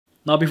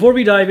Now before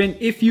we dive in,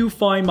 if you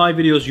find my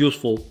videos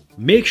useful,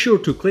 make sure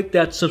to click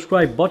that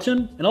subscribe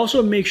button and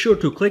also make sure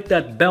to click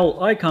that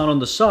bell icon on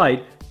the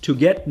side to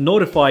get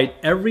notified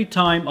every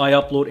time I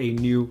upload a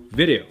new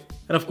video.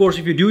 And of course,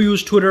 if you do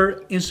use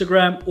Twitter,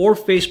 Instagram, or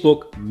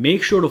Facebook,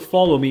 make sure to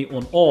follow me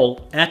on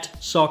all at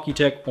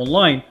SAKITECH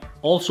Online,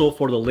 also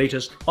for the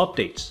latest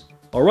updates.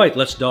 All right,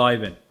 let's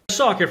dive in.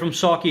 Sak here from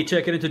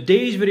SAKITECH, and in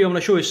today's video, I'm going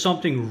to show you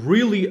something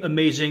really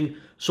amazing.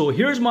 So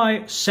here's my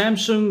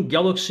Samsung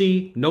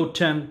Galaxy Note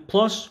 10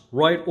 Plus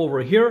right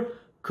over here,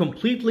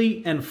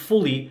 completely and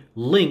fully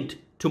linked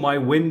to my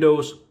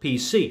Windows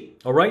PC.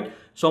 All right,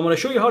 so I'm going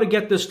to show you how to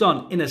get this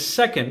done in a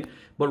second.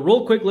 But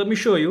real quick, let me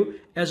show you.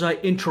 As I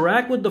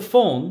interact with the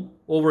phone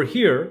over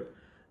here,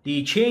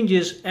 the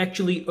changes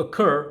actually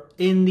occur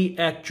in the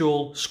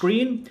actual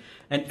screen.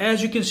 And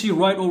as you can see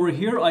right over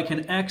here, I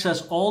can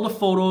access all the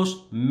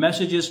photos,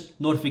 messages,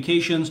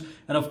 notifications,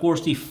 and of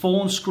course the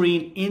phone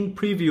screen in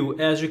preview,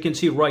 as you can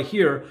see right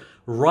here,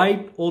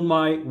 right on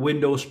my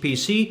Windows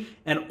PC.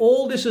 And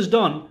all this is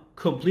done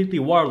completely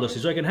wirelessly.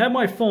 So I can have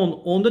my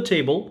phone on the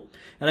table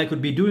and I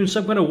could be doing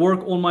some kind of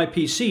work on my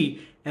PC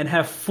and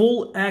have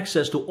full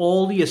access to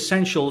all the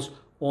essentials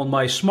on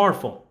my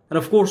smartphone. And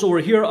of course over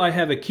here I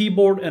have a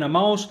keyboard and a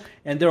mouse,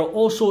 and they're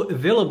also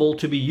available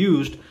to be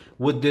used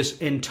with this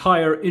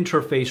entire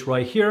interface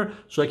right here.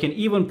 So I can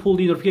even pull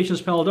the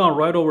notifications panel down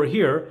right over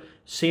here.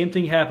 Same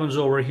thing happens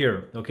over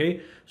here,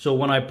 okay? So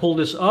when I pull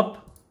this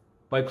up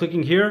by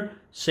clicking here,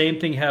 same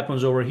thing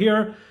happens over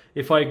here.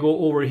 If I go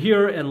over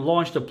here and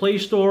launch the Play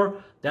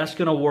Store, that's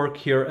gonna work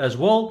here as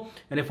well.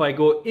 And if I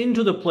go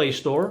into the Play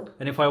Store,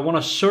 and if I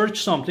wanna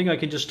search something, I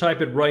can just type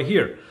it right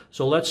here.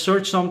 So let's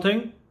search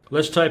something.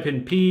 Let's type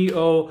in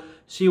P-O,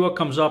 see what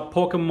comes up,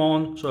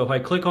 Pokemon. So if I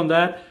click on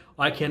that,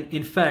 I can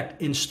in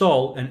fact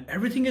install, and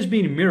everything is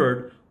being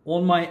mirrored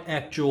on my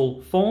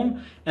actual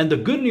phone. And the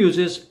good news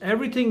is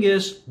everything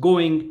is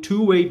going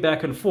two-way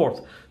back and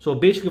forth. So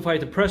basically if I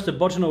had to press the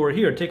button over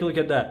here, take a look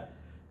at that.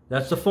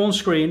 That's the phone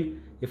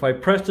screen. If I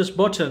press this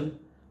button,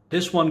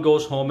 this one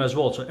goes home as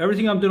well. So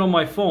everything I'm doing on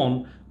my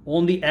phone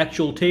on the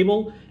actual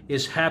table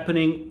is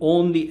happening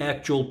on the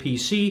actual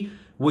PC,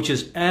 which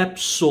is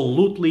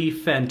absolutely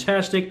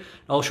fantastic.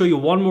 I'll show you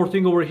one more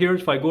thing over here.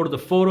 If I go to the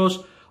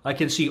photos, I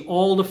can see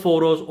all the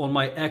photos on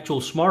my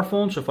actual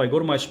smartphone. So if I go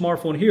to my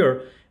smartphone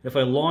here, if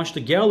I launch the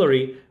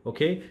gallery,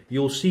 okay,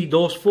 you'll see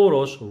those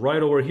photos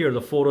right over here,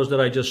 the photos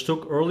that I just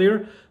took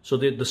earlier. So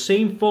the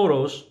same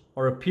photos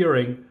are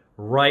appearing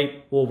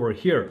right over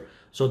here.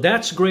 So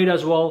that's great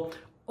as well.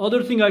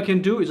 Other thing I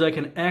can do is I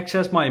can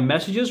access my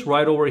messages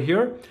right over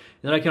here,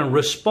 and I can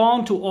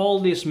respond to all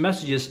these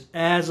messages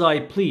as I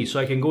please. So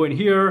I can go in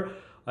here,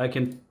 I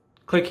can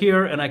click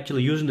here, and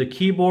actually using the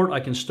keyboard, I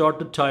can start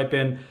to type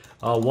in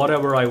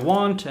whatever I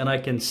want, and I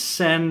can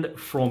send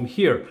from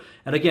here.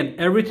 And again,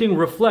 everything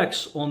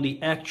reflects on the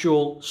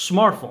actual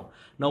smartphone.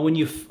 Now, when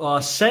you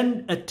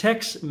send a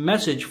text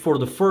message for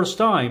the first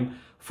time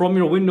from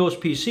your Windows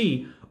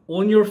PC,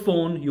 on your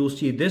phone, you'll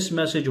see this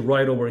message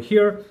right over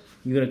here.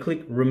 You're going to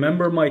click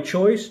remember my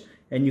choice,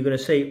 and you're going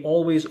to say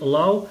always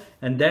allow,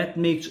 and that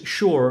makes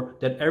sure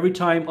that every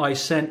time I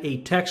send a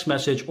text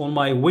message on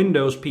my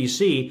Windows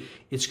PC,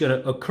 it's going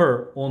to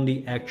occur on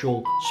the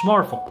actual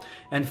smartphone.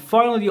 And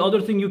finally, the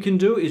other thing you can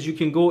do is you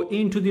can go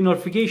into the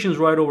notifications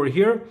right over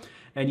here,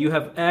 and you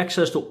have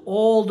access to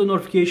all the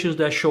notifications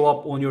that show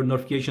up on your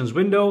notifications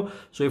window.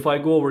 So if I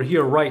go over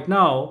here right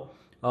now,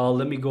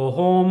 let me go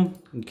home.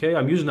 Okay,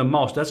 I'm using the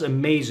mouse. That's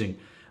amazing.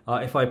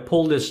 If I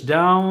pull this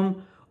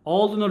down,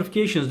 all the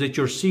notifications that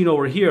you're seeing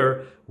over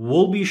here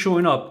will be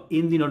showing up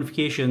in the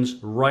notifications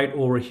right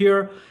over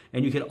here.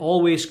 And you can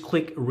always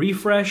click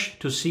refresh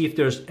to see if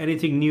there's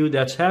anything new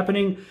that's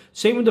happening.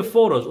 Same with the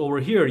photos over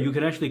here. You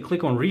can actually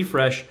click on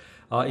refresh.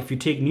 If you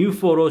take new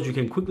photos, you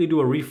can quickly do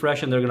a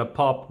refresh and they're gonna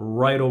pop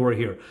right over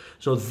here.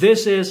 So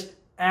this is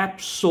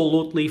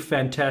absolutely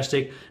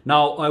fantastic.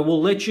 Now, I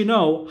will let you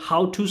know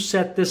how to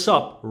set this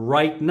up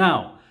right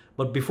now.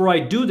 But before I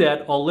do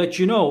that, I'll let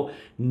you know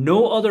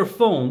no other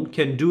phone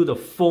can do the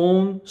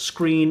phone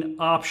screen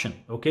option,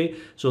 okay?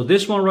 So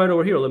this one right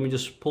over here, let me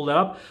just pull that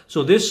up.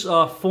 So this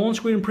phone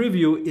screen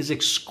preview is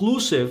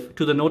exclusive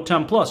to the Note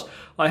 10 Plus.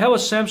 I have a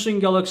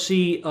Samsung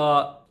Galaxy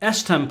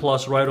S10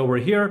 Plus right over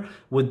here.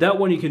 With that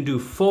one, you can do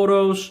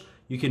photos,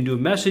 you can do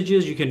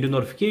messages, you can do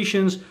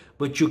notifications,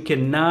 but you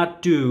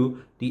cannot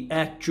do the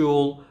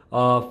actual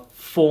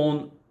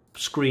phone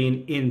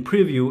screen in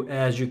preview,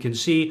 as you can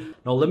see.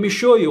 Now let me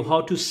show you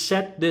how to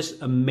set this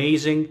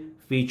amazing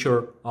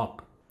feature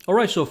up. All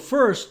right, so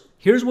first,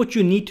 here's what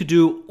you need to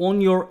do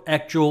on your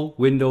actual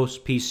Windows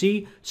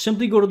PC.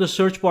 Simply go to the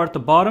search bar at the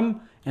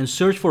bottom and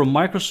search for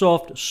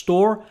Microsoft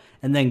Store,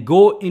 and then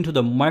go into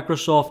the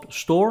Microsoft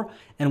Store.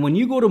 And when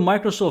you go to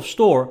Microsoft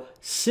Store,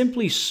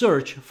 simply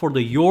search for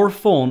the Your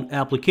Phone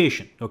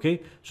application,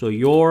 okay? So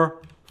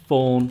Your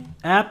Phone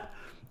app,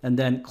 and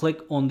then click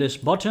on this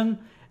button.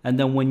 And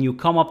then when you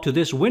come up to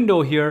this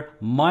window here,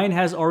 mine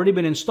has already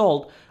been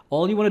installed.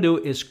 All you want to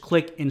do is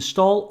click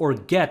install or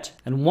get.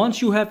 And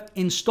once you have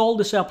installed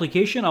this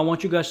application, I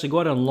want you guys to go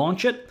ahead and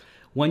launch it.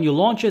 When you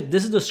launch it,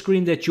 this is the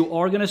screen that you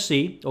are going to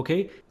see,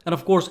 okay? And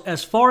of course,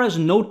 as far as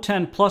Note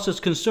 10 Plus is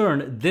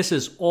concerned, this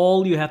is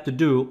all you have to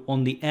do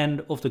on the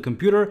end of the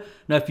computer.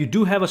 Now, if you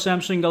do have a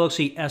Samsung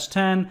Galaxy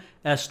S10,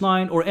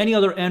 S9, or any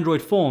other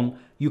Android phone,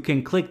 you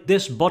can click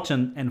this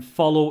button and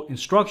follow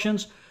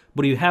instructions.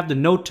 But if you have the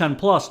Note 10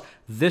 Plus,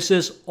 this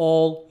is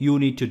all you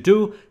need to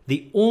do.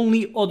 The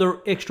only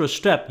other extra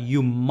step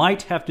you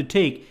might have to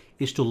take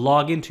is to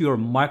log into your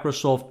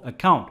Microsoft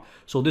account.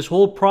 So this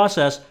whole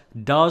process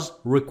does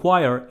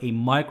require a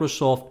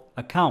Microsoft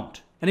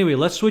account. Anyway,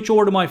 let's switch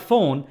over to my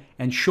phone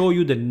and show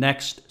you the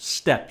next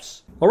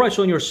steps. Alright,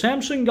 so in your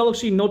Samsung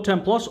Galaxy Note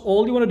 10 Plus,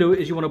 all you want to do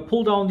is you want to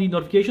pull down the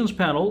notifications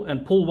panel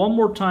and pull one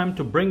more time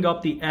to bring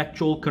up the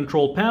actual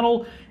control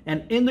panel.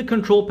 And in the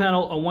control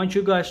panel, I want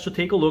you guys to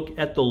take a look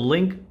at the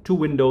link to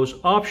Windows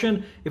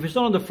option. If it's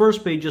not on the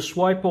first page, just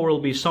swipe over, it'll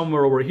be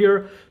somewhere over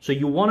here. So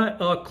you want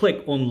to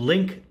click on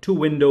link to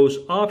Windows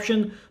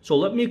option. So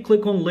let me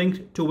click on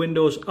link to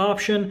Windows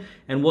option.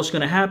 And what's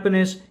going to happen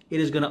is it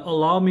is going to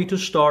allow me to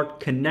start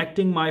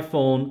connecting my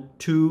phone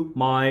to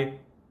my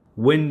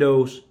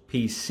Windows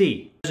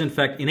PC. It's in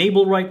fact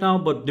enabled right now,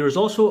 but there's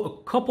also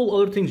a couple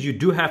other things you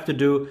do have to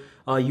do.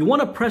 You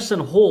want to press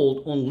and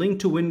hold on link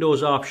to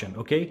Windows option,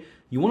 okay?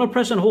 You want to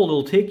press and hold,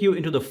 it'll take you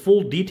into the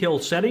full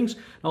detailed settings.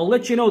 I'll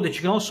let you know that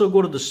you can also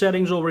go to the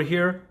settings over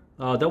here.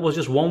 That was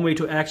just one way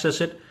to access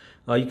it.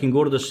 You can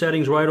go to the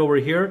settings right over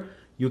here.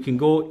 You can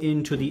go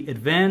into the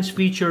advanced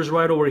features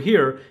right over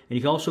here, and you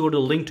can also go to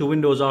the link to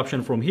Windows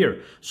option from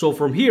here. So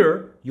from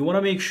here, you want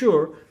to make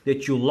sure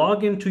that you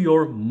log into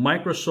your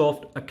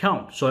Microsoft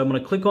account. So I'm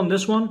going to click on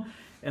this one.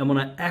 I'm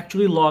going to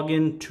actually log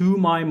in to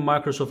my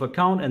Microsoft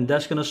account, and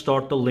that's going to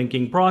start the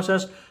linking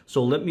process.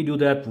 So let me do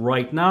that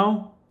right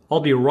now. I'll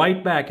be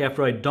right back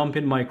after I dump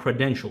in my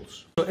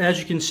credentials. So as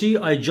you can see,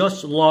 I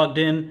just logged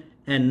in,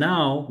 and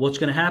now what's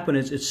going to happen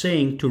is it's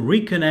saying to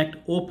reconnect,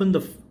 open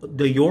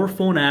the Your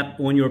Phone app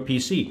on your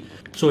PC.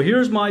 So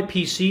here's my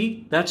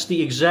PC. That's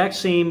the exact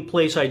same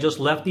place I just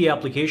left the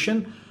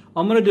application.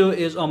 I'm going to do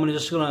is I'm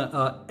just going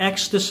to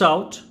X this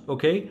out,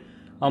 okay?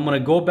 I'm going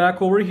to go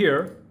back over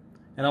here,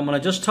 and I'm going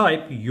to just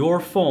type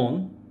Your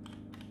Phone.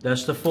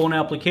 That's the phone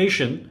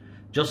application.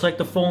 Just like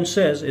the phone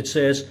says, it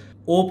says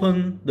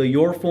open the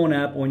Your Phone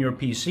app on your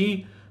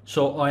PC.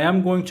 So I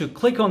am going to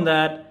click on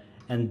that,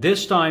 and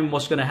this time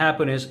what's going to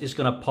happen is it's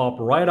going to pop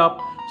right up.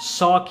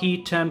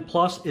 SAKITECH 10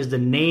 Plus is the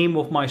name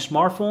of my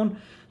smartphone.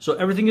 So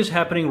everything is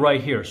happening right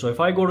here. So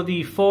if I go to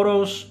the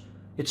photos,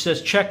 it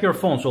says check your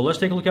phone. So let's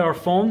take a look at our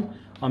phone.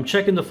 I'm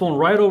checking the phone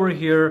right over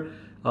here.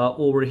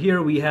 Over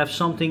here we have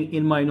something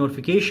in my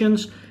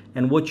notifications.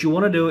 And what you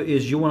want to do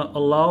is you want to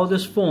allow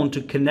this phone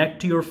to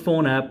connect to your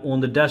phone app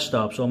on the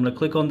desktop. So I'm going to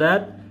click on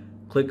that.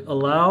 Click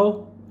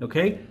allow,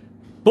 okay,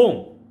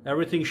 boom,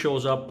 everything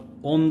shows up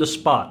on the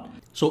spot.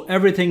 So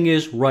everything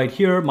is right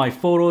here. My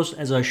photos,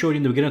 as I showed you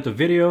in the beginning of the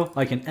video,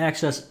 I can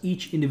access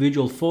each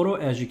individual photo,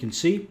 as you can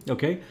see,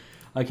 okay.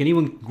 I can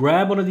even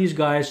grab one of these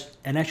guys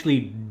and actually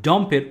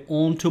dump it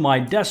onto my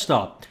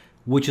desktop,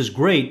 which is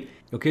great,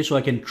 okay. So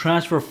I can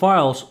transfer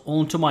files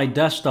onto my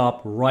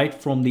desktop right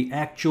from the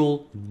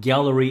actual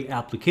gallery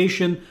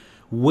application,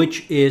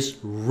 which is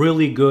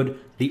really good.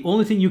 The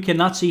only thing you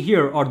cannot see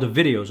here are the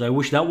videos. I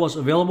wish that was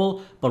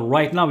available, but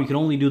right now we can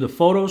only do the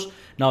photos.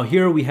 Now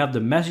here we have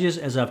the messages,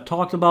 as I've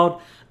talked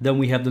about. Then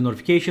we have the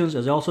notifications,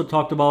 as I also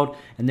talked about.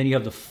 And then you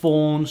have the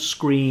phone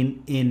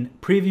screen in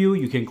preview.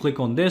 You can click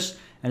on this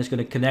and it's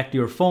going to connect to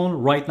your phone.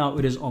 Right now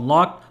it is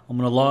unlocked. I'm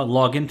going to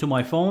log into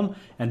my phone,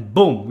 and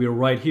boom, we're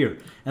right here.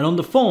 And on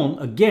the phone,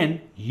 again,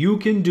 you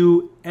can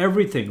do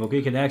everything. Okay,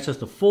 you can access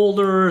the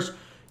folders,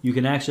 you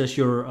can access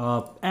your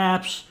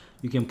apps.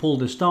 You can pull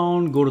this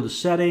down, go to the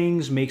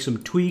settings, make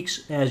some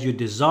tweaks as you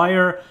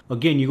desire.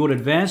 Again, you go to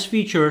advanced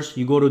features,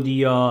 you go to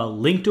the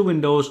link to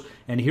Windows,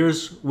 and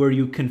here's where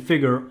you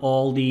configure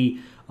all the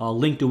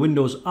link to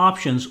Windows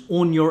options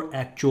on your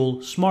actual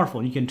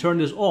smartphone. You can turn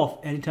this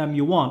off anytime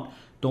you want.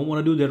 Don't want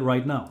to do that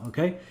right now,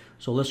 okay?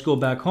 So let's go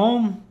back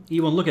home.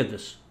 Even look at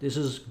this. This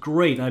is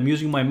great. I'm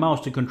using my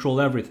mouse to control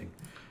everything.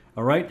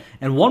 All right.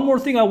 And one more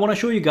thing I want to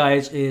show you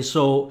guys is,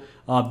 so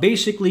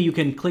basically you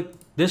can click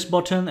this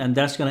button and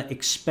that's going to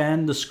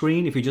expand the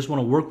screen if you just want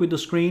to work with the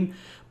screen.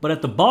 But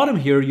at the bottom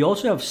here, you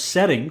also have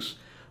settings.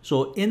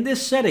 So in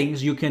this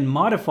settings, you can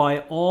modify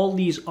all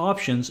these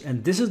options,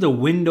 and this is the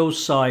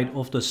Windows side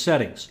of the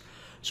settings.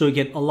 So you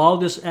can allow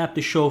this app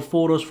to show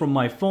photos from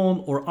my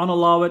phone or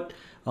unallow it.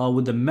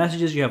 With the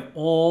messages, you have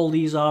all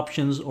these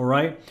options, all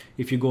right?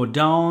 If you go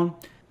down,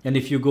 and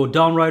if you go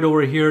down right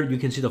over here, you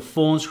can see the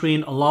phone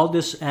screen. Allow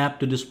this app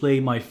to display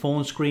my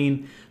phone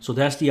screen. So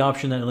that's the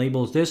option that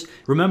enables this.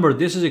 Remember,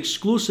 this is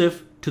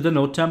exclusive to the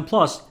Note 10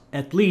 Plus,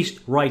 at least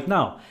right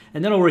now.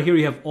 And then over here,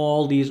 you have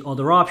all these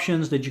other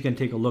options that you can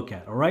take a look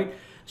at, all right?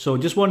 So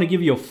just want to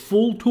give you a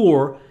full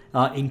tour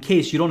in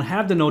case you don't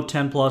have the Note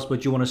 10 Plus,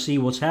 but you want to see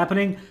what's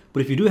happening.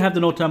 But if you do have the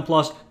Note 10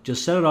 Plus,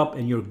 just set it up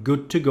and you're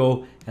good to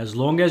go. As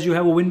long as you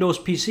have a Windows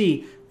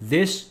PC,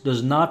 this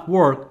does not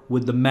work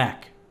with the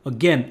Mac.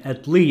 Again,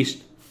 at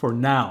least for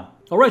now.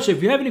 All right, so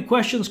if you have any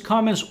questions,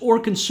 comments, or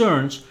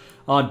concerns,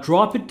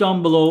 drop it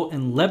down below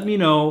and let me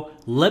know.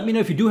 Let me know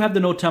if you do have the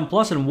Note 10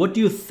 Plus and what do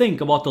you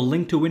think about the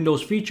link to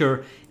Windows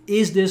feature.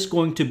 Is this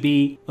going to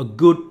be a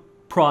good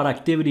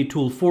productivity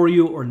tool for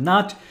you or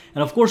not?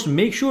 And of course,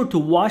 make sure to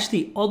watch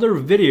the other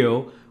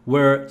video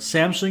where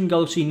Samsung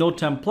Galaxy Note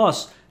 10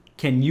 Plus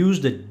can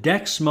use the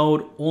DeX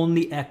mode on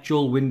the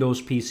actual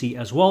Windows PC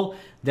as well.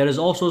 That is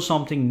also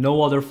something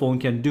no other phone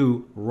can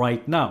do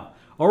right now.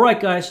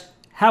 Alright guys,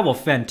 have a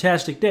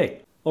fantastic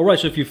day. Alright,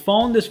 so if you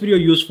found this video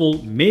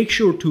useful, make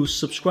sure to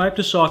subscribe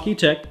to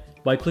SAKITECH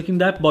by clicking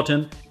that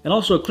button, and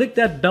also click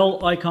that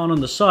bell icon on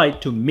the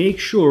side to make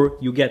sure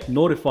you get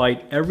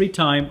notified every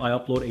time I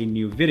upload a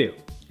new video.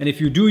 And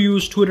if you do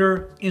use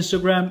Twitter,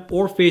 Instagram,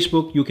 or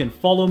Facebook, you can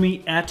follow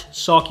me at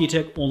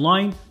SAKITECH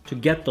Online to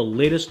get the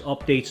latest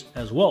updates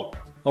as well.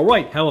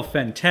 Alright, have a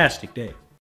fantastic day.